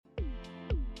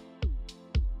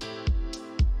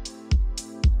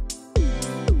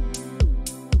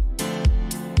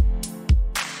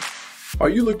Are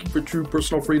you looking for true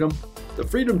personal freedom? The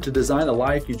freedom to design a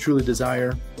life you truly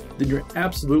desire? Then you're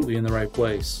absolutely in the right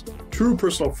place. True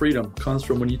personal freedom comes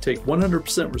from when you take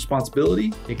 100%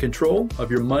 responsibility and control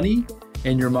of your money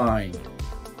and your mind.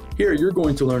 Here, you're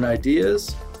going to learn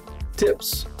ideas,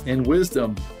 tips, and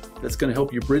wisdom that's going to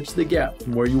help you bridge the gap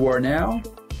from where you are now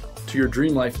to your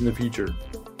dream life in the future.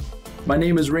 My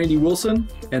name is Randy Wilson,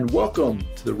 and welcome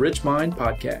to the Rich Mind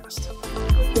Podcast.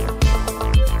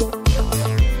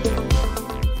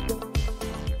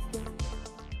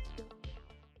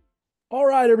 All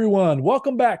right, everyone.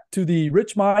 Welcome back to the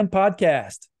Rich Mind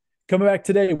Podcast. Coming back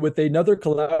today with another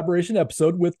collaboration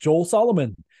episode with Joel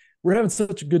Salomon. We're having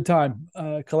such a good time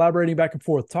collaborating back and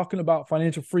forth, talking about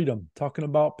financial freedom, talking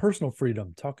about personal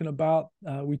freedom, talking about,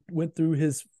 we went through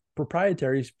his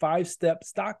proprietary 5-step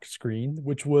stock screen,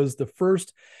 which was the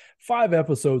first 5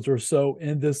 episodes or so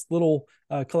in this little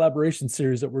collaboration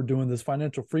series that we're doing, this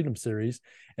financial freedom series.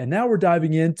 And now we're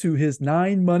diving into his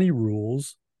 9 money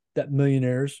rules that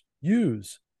millionaires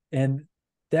use. And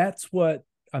that's what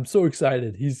I'm so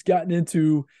excited. He's gotten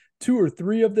into 2 or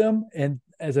 3 of them. And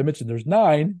as I mentioned, there's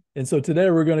 9. And so today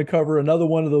we're going to cover another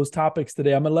one of those topics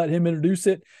today. I'm going to let him introduce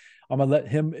it. I'm going to let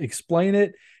him explain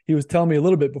it. He was telling me a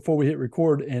little bit before we hit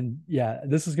record, and yeah,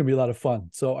 this is going to be a lot of fun.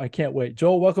 So I can't wait.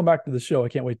 Joel, welcome back to the show. I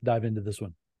can't wait to dive into this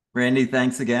one. Randy,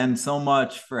 thanks again so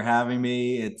much for having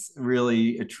me. It's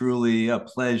really, truly a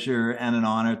pleasure and an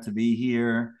honor to be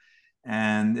here.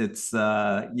 And it's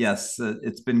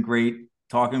been great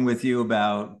talking with you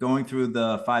about going through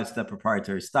the 5-step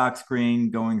proprietary stock screen,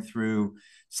 going through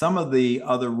some of the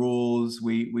other rules.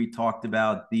 We talked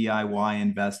about DIY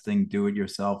investing,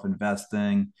 do-it-yourself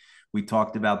investing. We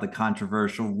talked about the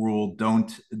controversial rule,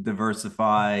 don't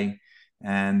diversify.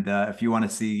 And if you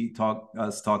want to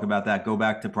talk about that, go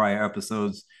back to prior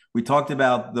episodes. We talked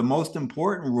about the most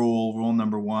important rule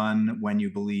number 1, when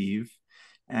you believe.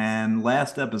 And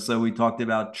last episode, we talked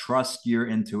about trust your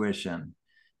intuition.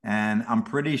 And I'm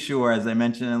pretty sure, as I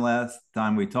mentioned in last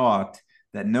time we talked,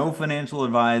 that no financial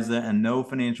advisor and no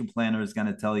financial planner is going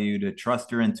to tell you to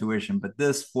trust your intuition, but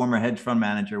this former hedge fund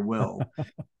manager will.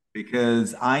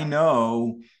 Because I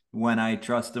know when I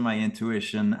trusted my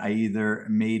intuition, I either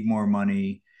made more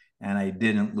money and I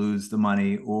didn't lose the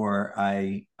money, or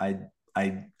I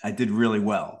did really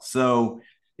well. So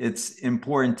it's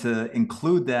important to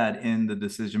include that in the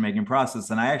decision-making process.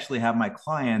 And I actually have my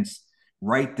clients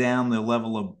write down the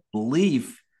level of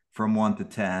belief from 1 to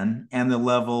 10 and the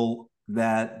level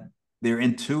that their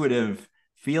intuitive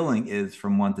feeling is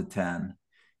from 1 to 10.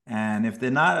 And if they're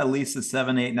not at least a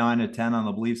 7, 8, 9, or 10 on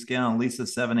the belief scale, at least a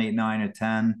 7, 8, 9, or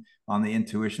 10 on the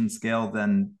intuition scale,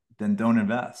 then don't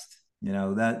invest. You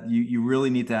know, that you really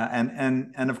need to,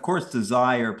 and of course,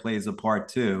 desire plays a part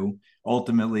too.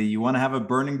 Ultimately, you want to have a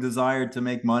burning desire to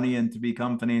make money and to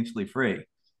become financially free.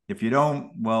 If you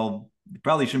don't, well, you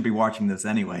probably shouldn't be watching this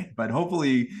anyway, but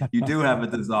hopefully you do have a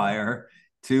desire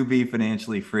to be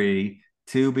financially free,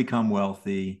 to become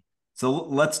wealthy. So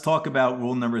let's talk about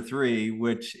rule number 3,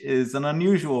 which is an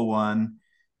unusual one.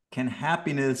 Can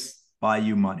happiness buy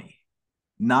you money?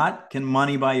 Not can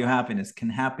money buy you happiness.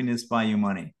 Can happiness buy you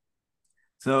money?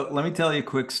 So let me tell you a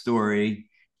quick story.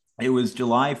 It was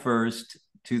July 1st,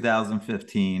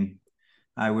 2015.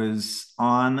 I was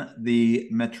on the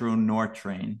Metro North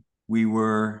train. We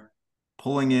were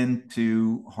pulling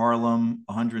into Harlem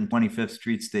 125th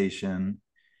Street Station.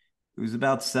 It was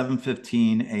about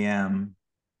 7:15 a.m.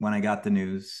 when I got the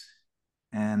news,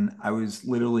 and I was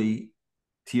literally,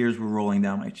 tears were rolling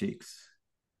down my cheeks.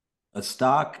 A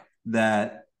stock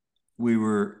that we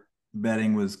were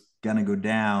betting was going to go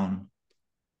down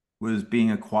was being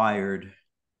acquired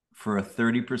for a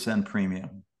 30%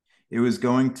 premium. It was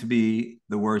going to be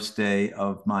the worst day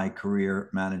of my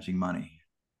career managing money.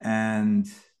 And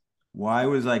why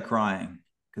was I crying?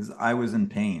 Because I was in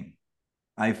pain.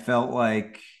 I felt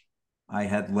like I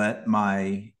had let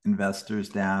my investors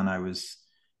down. I was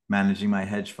managing my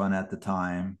hedge fund at the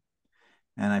time,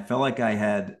 and I felt like I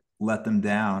had let them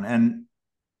down. And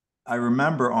I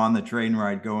remember on the train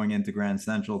ride going into Grand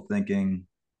Central thinking,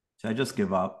 should I just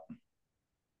give up?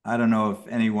 I don't know if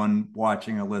anyone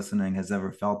watching or listening has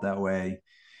ever felt that way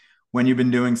when you've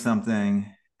been doing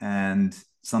something and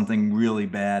something really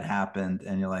bad happened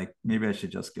and you're like, maybe I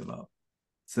should just give up.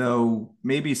 So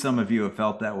maybe some of you have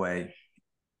felt that way.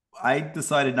 I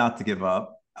decided not to give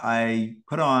up. I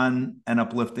put on an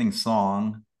uplifting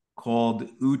song called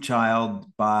Ooh Child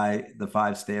by the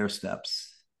 5 Stair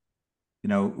Steps. You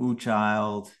know, ooh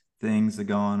child, things are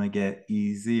gonna get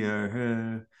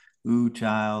easier. Ooh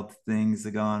child, things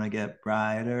are gonna get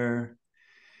brighter.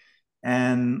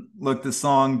 And look, the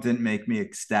song didn't make me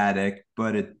ecstatic,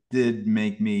 but it did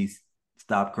make me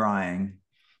stop crying.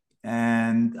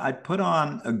 And I put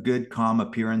on a good, calm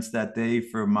appearance that day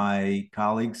for my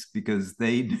colleagues because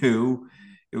they knew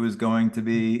it was going to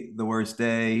be the worst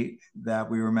day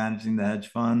that we were managing the hedge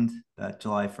fund, that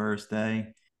July 1st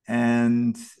day.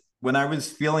 And when I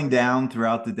was feeling down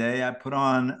throughout the day, I put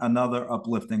on another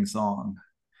uplifting song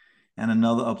and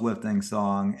another uplifting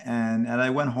song. And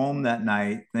I went home that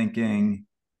night thinking,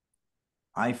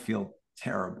 I feel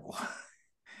terrible.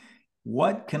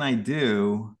 What can I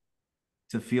do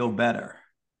to feel better?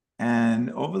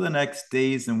 And over the next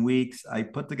days and weeks, I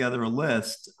put together a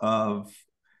list of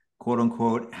quote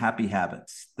unquote happy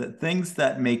habits, the things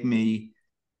that make me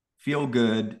feel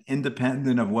good,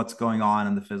 independent of what's going on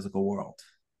in the physical world.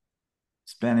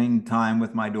 Spending time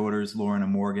with my daughters, Lauren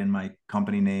and Morgan. My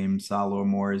company name,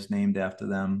 Salomon, is named after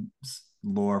them.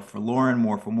 Laura for Lauren,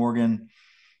 Moore for Morgan.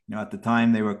 You know, at the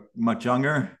time they were much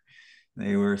younger.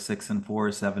 They were 6 and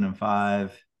 4, 7 and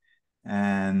 5.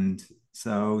 And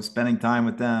so spending time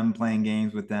with them, playing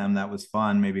games with them, that was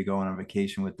fun. Maybe going on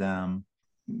vacation with them,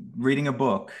 reading a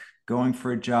book, going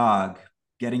for a jog,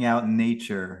 getting out in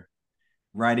nature,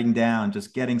 writing down,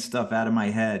 just getting stuff out of my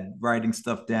head, writing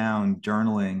stuff down,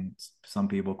 journaling, some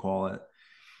people call it,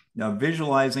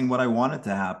 visualizing what I wanted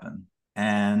to happen.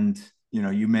 And,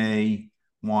 you may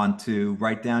want to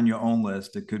write down your own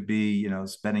list. It could be,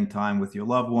 spending time with your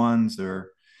loved ones,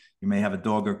 or you may have a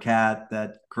dog or cat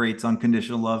that creates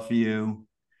unconditional love for you,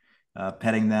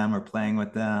 petting them or playing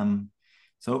with them.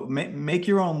 So make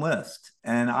your own list.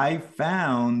 And I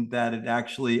found that it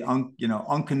actually,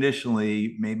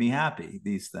 unconditionally made me happy,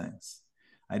 these things.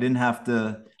 I didn't have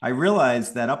to, I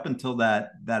realized that up until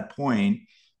that point,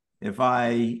 if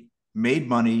I made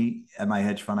money at my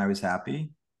hedge fund, I was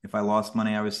happy. If I lost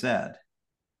money, I was sad.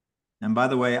 And by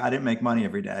the way, I didn't make money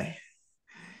every day.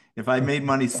 If I made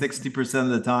money 60% of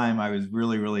the time, I was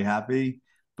really, really happy.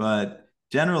 But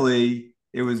generally,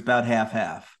 it was about half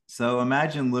half. So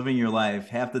imagine living your life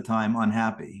half the time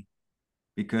unhappy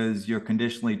because you're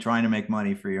conditionally trying to make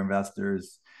money for your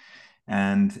investors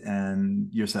and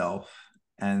yourself.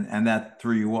 And that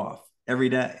threw you off every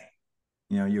day.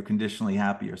 You're conditionally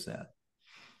happy or sad.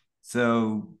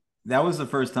 So that was the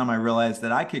first time I realized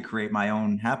that I could create my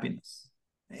own happiness,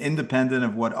 independent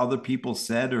of what other people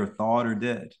said or thought or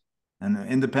did, and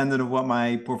independent of what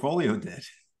my portfolio did.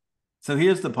 So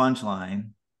here's the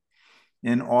punchline.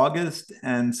 In August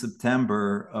and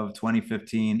September of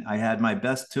 2015, I had my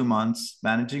best 2 months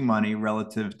managing money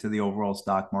relative to the overall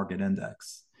stock market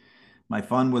index. My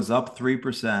fund was up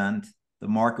 3%. The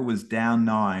market was down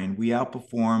 9. We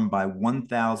outperformed by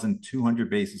 1,200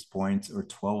 basis points, or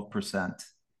 12%.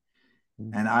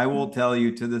 And I will tell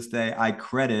you, to this day, I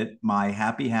credit my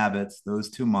happy habits, those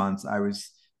 2 months. I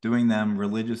was doing them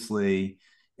religiously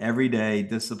every day,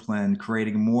 disciplined,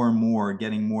 creating more and more,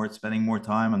 getting more, spending more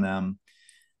time on them,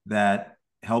 that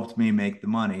helped me make the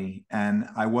money. And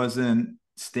I wasn't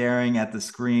staring at the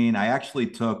screen.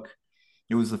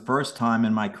 It was the first time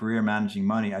in my career managing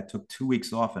money. I took 2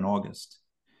 weeks off in August.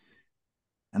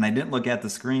 And I didn't look at the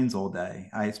screens all day.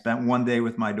 I spent one day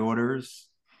with my daughters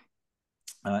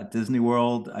at Disney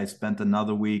World. I spent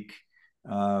another week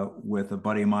with a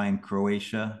buddy of mine in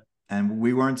Croatia. And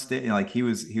we weren't like he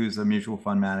was a mutual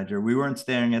fund manager. We weren't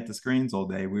staring at the screens all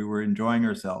day. We were enjoying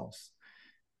ourselves.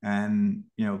 And,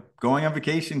 going on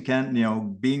vacation can,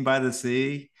 being by the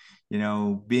sea,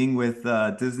 being with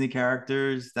Disney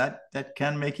characters, that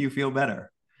can make you feel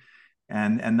better,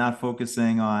 and not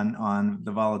focusing on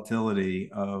the volatility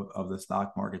of the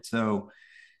stock market.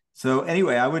 So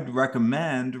anyway, I would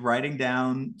recommend writing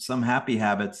down some happy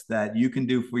habits that you can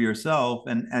do for yourself,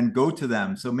 and go to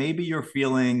them. So maybe you're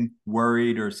feeling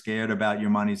worried or scared about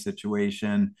your money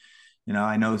situation.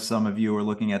 I know some of you are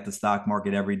looking at the stock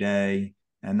market every day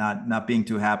and not being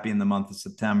too happy in the month of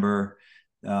September.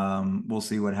 We'll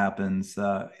see what happens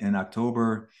in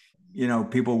October.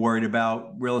 People worried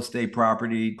about real estate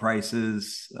property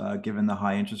prices, given the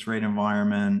high interest rate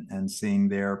environment, and seeing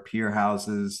their peer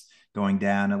houses going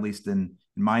down. At least in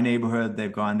my neighborhood,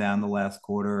 they've gone down the last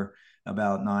quarter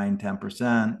about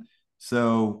 9-10%.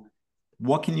 So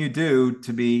what can you do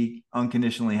to be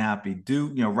unconditionally happy?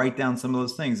 Write down some of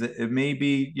those things. It may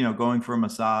be, going for a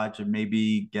massage. It may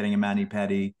be getting a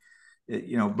mani-pedi,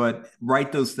 but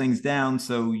write those things down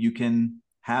so you can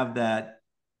have that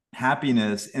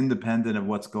happiness independent of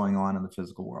what's going on in the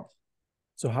physical world.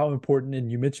 So how important,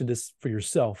 and you mentioned this for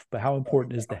yourself, but how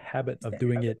important is the habit of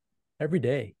doing it every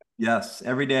day? Yes,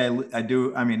 every day I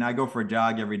do. I mean, I go for a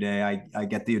jog every day. I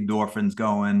get the endorphins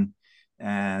going,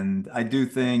 and I do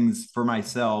things for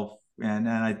myself. And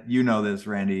this,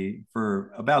 Randy,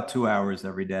 for about 2 hours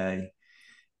every day.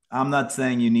 I'm not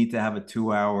saying you need to have a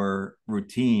 2 hour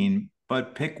routine,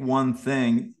 but pick one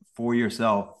thing for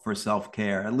yourself for self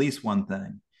care, at least one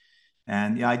thing.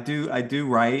 And yeah, I do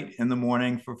write in the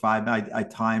morning for five. I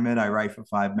time it. I write for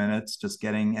 5 minutes, just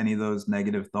getting any of those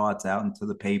negative thoughts out into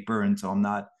the paper until I'm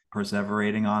not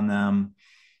perseverating on them.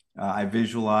 I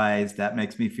visualize. That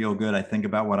makes me feel good. I think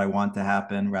about what I want to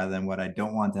happen rather than what I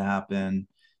don't want to happen.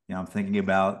 I'm thinking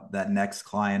about that next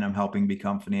client I'm helping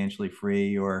become financially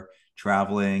free, or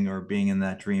traveling, or being in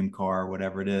that dream car,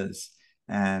 whatever it is.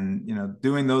 And,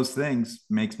 doing those things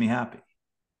makes me happy.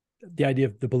 The idea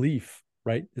of the belief,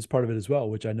 right, is part of it as well,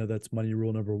 which I know that's money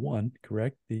rule number one,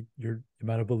 correct? Your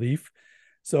amount of belief.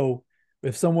 So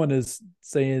if someone is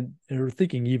saying or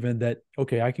thinking even that,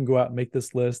 okay, I can go out and make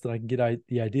this list and I can get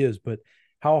the ideas, but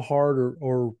how hard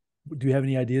or do you have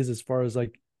any ideas as far as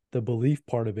like the belief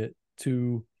part of it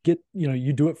to get,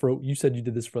 you do it for, you said you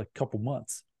did this for like a couple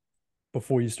months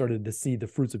before you started to see the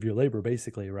fruits of your labor,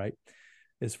 basically, right?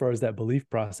 As far as that belief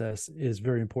process is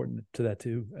very important to that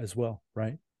too, as well,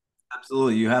 right?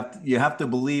 Absolutely. You have to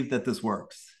believe that this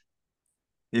works.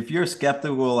 If you're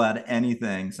skeptical at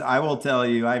anything, so I will tell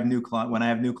you, I have when I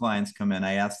have new clients come in,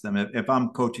 I ask them if I'm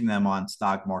coaching them on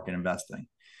stock market investing.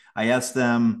 I ask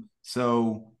them,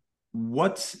 so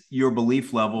what's your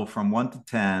belief level from 1 to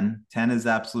 10? 10 is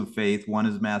absolute faith, one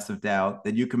is massive doubt,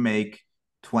 that you can make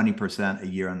 20% a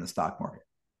year in the stock market.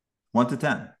 1 to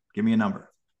 10, give me a number.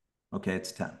 Okay,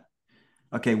 it's 10.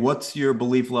 Okay, what's your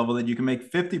belief level that you can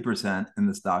make 50% in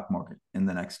the stock market in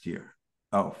the next year?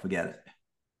 Oh, forget it.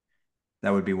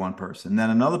 That would be one person.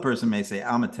 Then another person may say,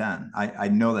 I'm a 10. I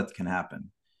know that can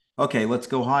happen. Okay, let's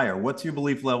go higher. What's your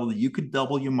belief level that you could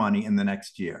double your money in the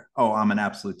next year? Oh, I'm an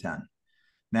absolute 10.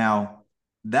 Now,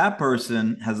 that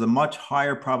person has a much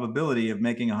higher probability of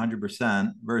making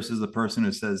 100% versus the person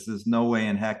who says, there's no way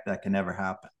in heck that can ever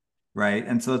happen. Right.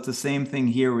 And so it's the same thing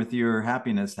here with your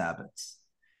happiness habits.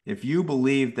 If you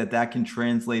believe that that can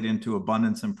translate into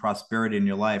abundance and prosperity in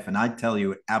your life, and I tell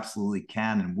you it absolutely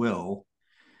can and will,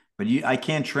 but I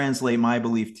can't translate my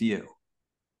belief to you.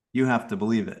 You have to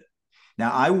believe it.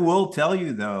 Now, I will tell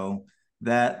you, though,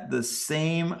 that the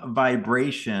same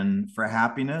vibration for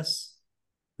happiness,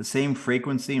 the same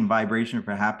frequency and vibration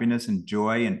for happiness and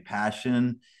joy and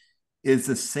passion is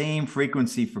the same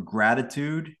frequency for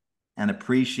gratitude and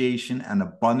appreciation and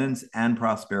abundance and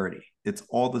prosperity. It's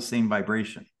all the same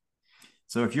vibration.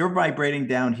 So if you're vibrating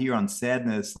down here on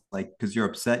sadness, like because you're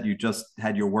upset, you just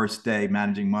had your worst day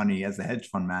managing money as a hedge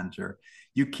fund manager,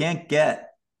 you can't get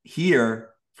here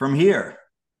from here.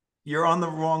 You're on the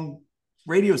wrong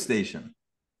radio station.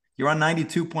 You're on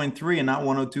 92.3 and not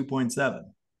 102.7.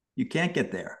 You can't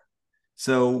get there.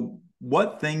 So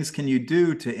what things can you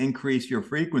do to increase your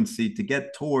frequency to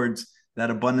get towards that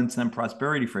abundance and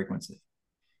prosperity frequency?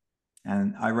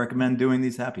 And I recommend doing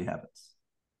these happy habits.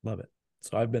 Love it.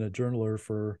 So I've been a journaler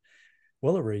for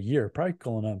well over a year, probably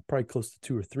going on probably close to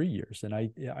 2 or 3 years. And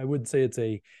I wouldn't say it's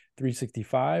a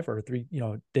 365 or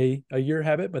day a year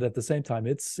habit, but at the same time,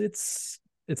 it's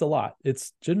a lot.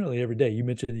 It's generally every day. You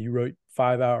mentioned that you wrote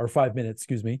 5 hour or 5 minutes,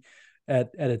 excuse me, at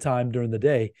a time during the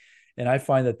day. And I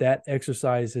find that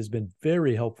exercise has been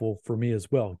very helpful for me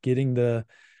as well. Getting the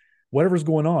whatever's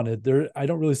going on there. I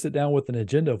don't really sit down with an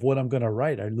agenda of what I'm going to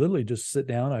write. I literally just sit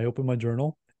down, I open my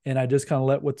journal, and I just kind of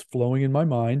let what's flowing in my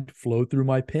mind flow through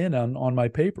my pen on my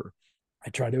paper. I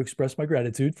try to express my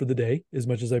gratitude for the day as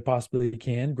much as I possibly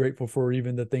can. Grateful for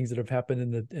even the things that have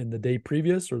happened in the day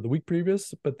previous or the week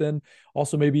previous, but then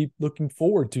also maybe looking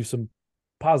forward to some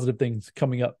positive things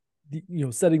coming up.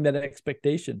 Setting that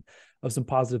expectation of some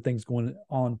positive things going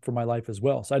on for my life as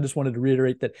well. So I just wanted to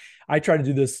reiterate that I try to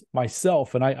do this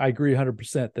myself, and I agree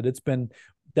 100% that it's been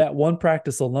that one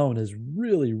practice alone has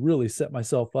really, really set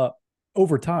myself up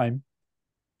over time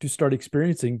to start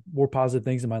experiencing more positive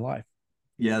things in my life.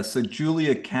 Yeah. So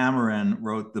Julia Cameron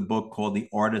wrote the book called The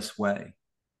Artist's Way.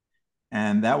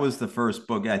 And that was the first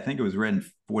book, I think it was written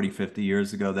 40, 50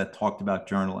 years ago, that talked about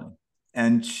journaling.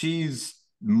 And she's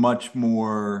much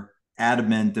more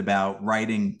adamant about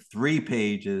writing 3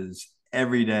 pages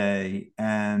every day.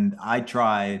 And I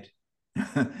tried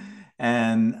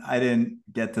and I didn't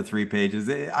get to 3 pages.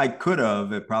 I could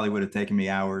have, it probably would have taken me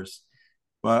hours.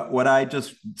 But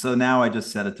so now I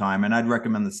just set a time, and I'd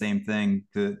recommend the same thing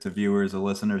to viewers or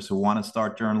listeners who want to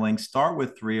start journaling. Start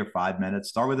with 3 or 5 minutes,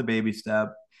 start with a baby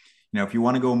step. If you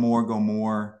want to go more, go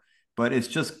more. But it's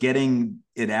just getting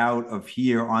it out of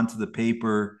here onto the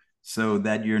paper so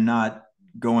that you're not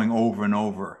going over and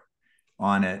over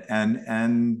on it.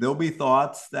 And there'll be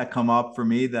thoughts that come up for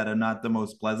me that are not the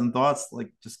most pleasant thoughts.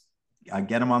 Like, just I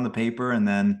get them on the paper, and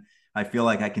then I feel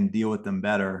like I can deal with them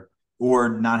better, or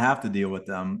not have to deal with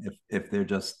them if they're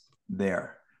just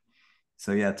there.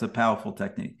 So yeah, it's a powerful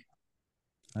technique.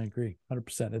 I agree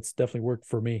 100%. It's definitely worked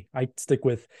for me. I've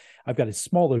got a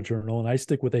smaller journal and I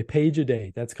stick with a page a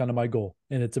day. That's kind of my goal.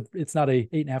 And it's not a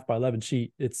 8.5 by 11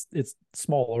 sheet. It's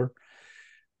smaller.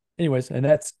 Anyways, and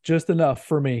that's just enough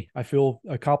for me. I feel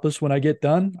accomplished when I get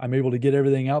done. I'm able to get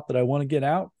everything out that I want to get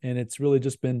out. And it's really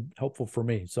just been helpful for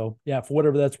me. So yeah, for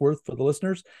whatever that's worth for the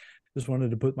listeners, just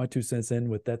wanted to put my 2 cents in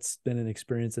with that's been an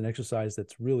experience and exercise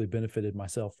that's really benefited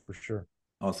myself for sure.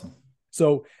 Awesome.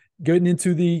 So getting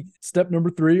into the step number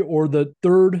 3 or the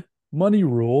third money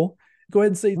rule, go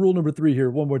ahead and say rule number 3 here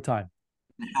one more time.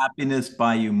 Happiness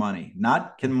buy you money?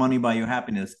 Not can money buy you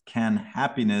happiness? Can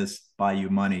happiness buy you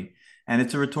money? And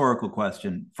it's a rhetorical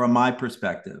question from my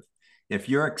perspective. If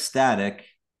you're ecstatic,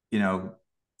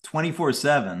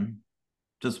 24/7,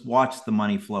 just watch the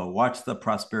money flow, watch the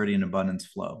prosperity and abundance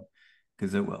flow,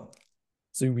 because it will.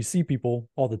 So we see people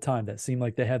all the time that seem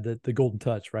like they have the golden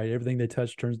touch, right? Everything they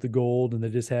touch turns to gold and they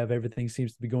just have everything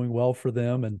seems to be going well for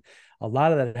them. And a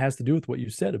lot of that has to do with what you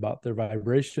said about their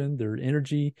vibration, their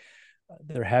energy,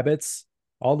 their habits.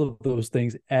 All of those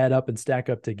things add up and stack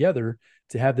up together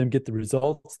to have them get the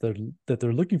results that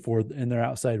they're looking for in their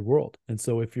outside world. And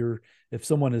so if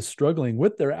someone is struggling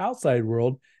with their outside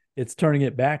world, it's turning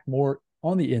it back more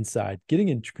on the inside, getting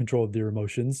in control of their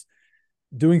emotions.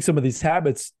 Doing some of these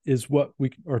habits is what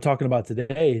we are talking about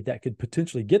today that could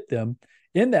potentially get them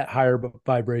in that higher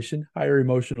vibration, higher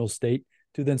emotional state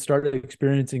to then start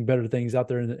experiencing better things out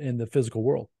there in the physical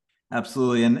world.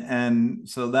 Absolutely. And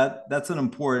so that's an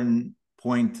important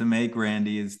point to make,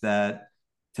 Randy, is that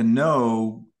to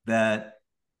know that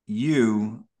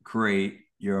you create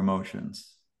your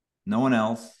emotions. No one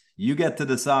else. You get to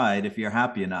decide if you're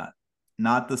happy or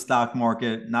not the stock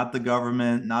market, not the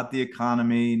government, not the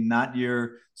economy, not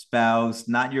your spouse,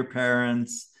 not your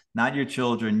parents, not your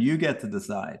children. You get to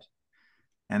decide,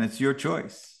 and it's your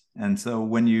choice. And so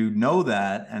when you know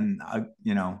that, and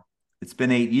it's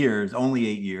been 8 years, only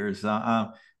 8 years.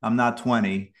 I'm not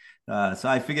 20. So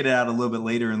I figured it out a little bit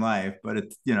later in life, but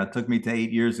it took me to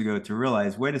 8 years ago to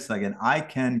realize, wait a second, I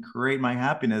can create my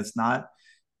happiness, not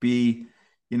be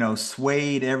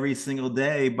swayed every single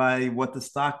day by what the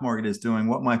stock market is doing,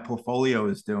 what my portfolio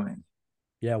is doing.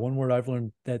 Yeah, one word I've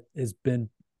learned that has been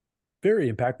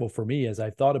very impactful for me as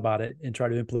I've thought about it and try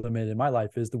to implement it in my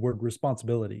life is the word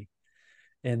responsibility,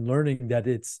 and learning that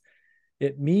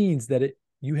it means that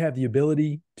you have the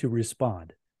ability to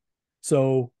respond.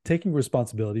 So taking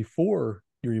responsibility for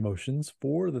your emotions,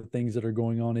 for the things that are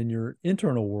going on in your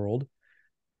internal world,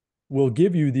 will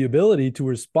give you the ability to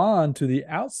respond to the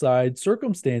outside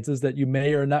circumstances that you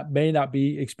may not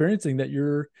be experiencing that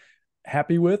you're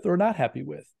happy with or not happy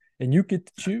with. And you get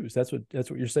to choose. That's what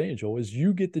you're saying, Joel, is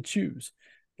you get to choose.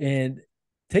 And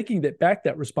taking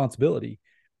that responsibility,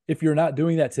 if you're not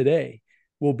doing that today,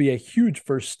 will be a huge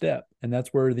first step. And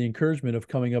that's where the encouragement of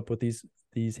coming up with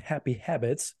these happy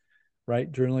habits, right?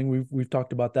 Journaling, we've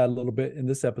talked about that a little bit in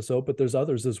this episode, but there's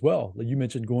others as well. You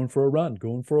mentioned going for a run,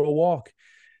 going for a walk,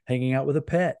 hanging out with a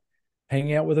pet,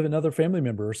 hanging out with another family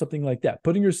member or something like that.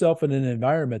 Putting yourself in an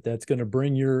environment that's going to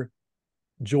bring your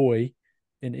joy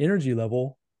and energy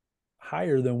level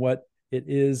higher than what it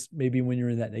is maybe when you're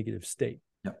in that negative state.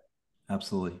 Yep,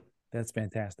 absolutely. That's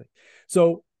fantastic.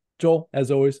 So, Joel,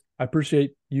 as always, I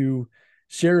appreciate you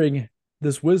sharing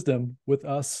this wisdom with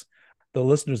us, the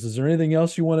listeners. Is there anything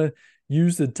else you want to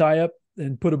use to tie up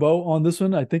and put a bow on this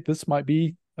one? I think this might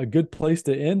be a good place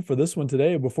to end for this one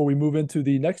today before we move into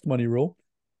the next money rule.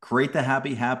 Create the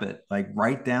happy habit. Like,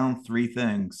 write down 3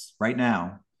 things right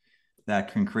now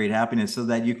that can create happiness so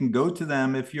that you can go to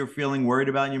them if you're feeling worried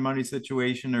about your money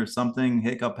situation or something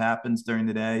hiccup happens during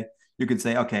the day. You can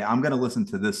say, okay, I'm going to listen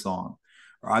to this song,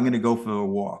 or I'm going to go for a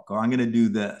walk, or I'm going to do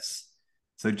this.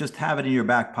 So just have it in your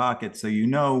back pocket so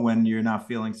when you're not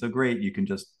feeling so great, you can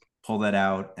just pull that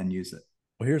out and use it.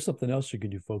 Well, here's something else you can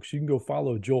do, folks. You can go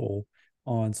follow Joel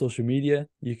on social media.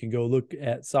 You can go look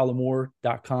at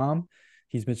salomon.com.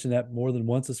 He's mentioned that more than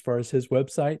once as far as his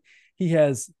website. He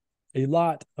has a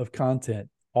lot of content,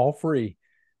 all free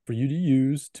for you to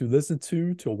use, to listen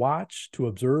to watch, to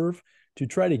observe, to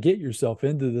try to get yourself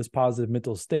into this positive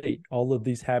mental state. All of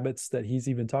these habits that he's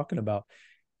even talking about,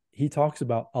 he talks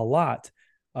about a lot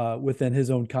within his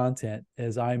own content,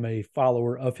 as I'm a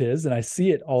follower of his and I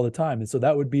see it all the time. And so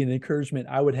that would be an encouragement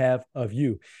I would have of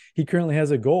you. He currently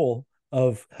has a goal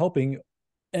of helping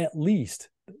at least,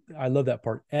 I love that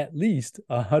part, at least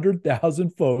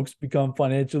 100,000 folks become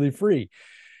financially free.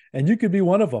 And you could be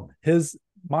one of them. His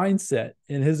mindset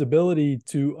and his ability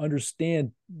to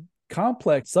understand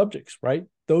complex subjects, right?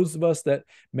 Those of us that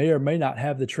may or may not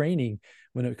have the training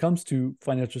when it comes to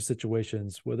financial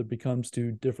situations, whether it comes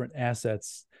to different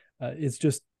assets,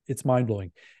 it's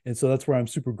mind-blowing. And so that's where I'm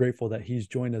super grateful that he's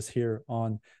joined us here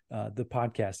on the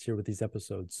podcast here with these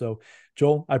episodes. So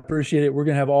Joel, I appreciate it. We're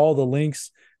going to have all the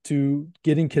links to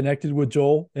getting connected with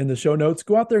Joel in the show notes.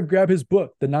 Go out there and grab his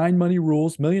book, The 9 Money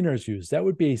Rules Millionaires Use. That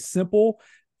would be a simple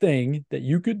thing that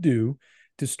you could do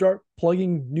to start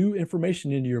plugging new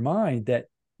information into your mind that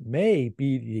may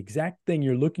be the exact thing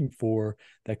you're looking for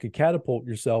that could catapult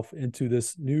yourself into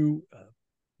this new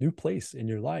place in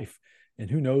your life. And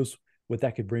who knows what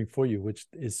that could bring for you, which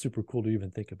is super cool to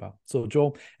even think about. So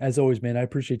Joel, as always, man, I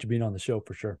appreciate you being on the show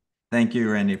for sure. Thank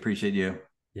you, Randy. Appreciate you.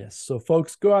 Yes. So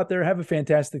folks, go out there, have a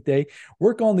fantastic day.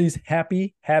 Work on these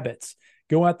happy habits.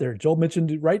 Go out there. Joel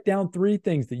mentioned, write down 3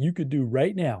 things that you could do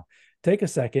right now. Take a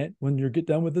second when you get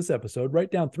done with this episode,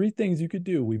 write down 3 things you could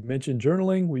do. We mentioned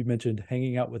journaling. We mentioned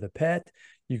hanging out with a pet.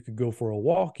 You could go for a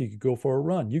walk. You could go for a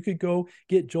run. You could go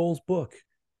get Joel's book,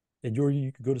 and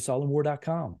you could go to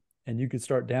salomon.com and you could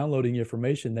start downloading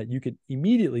information that you could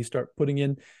immediately start putting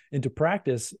into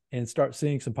practice and start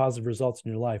seeing some positive results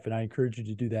in your life. And I encourage you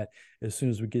to do that as soon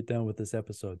as we get done with this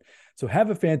episode. So have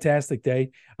a fantastic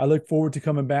day. I look forward to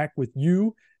coming back with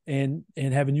you and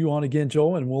having you on again,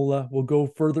 Joel, and we'll go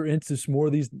further into some more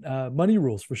of these money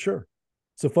rules for sure.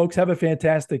 So folks, have a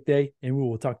fantastic day, and we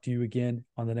will talk to you again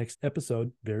on the next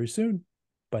episode very soon.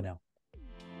 Bye now.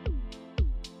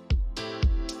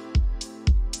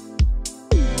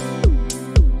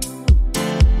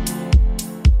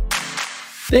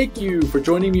 Thank you for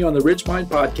joining me on the Rich Mind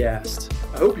Podcast.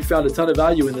 I hope you found a ton of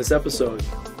value in this episode.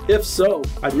 If so,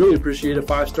 I'd really appreciate a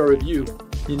 5-star review,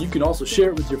 and you can also share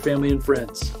it with your family and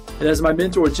friends. And as my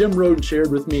mentor Jim Rohn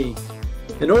shared with me,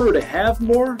 in order to have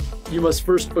more, you must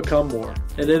first become more.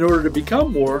 And in order to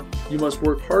become more, you must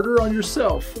work harder on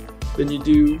yourself than you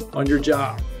do on your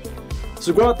job.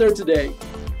 So go out there today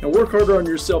and work harder on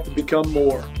yourself to become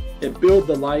more and build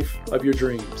the life of your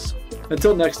dreams.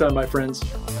 Until next time, my friends.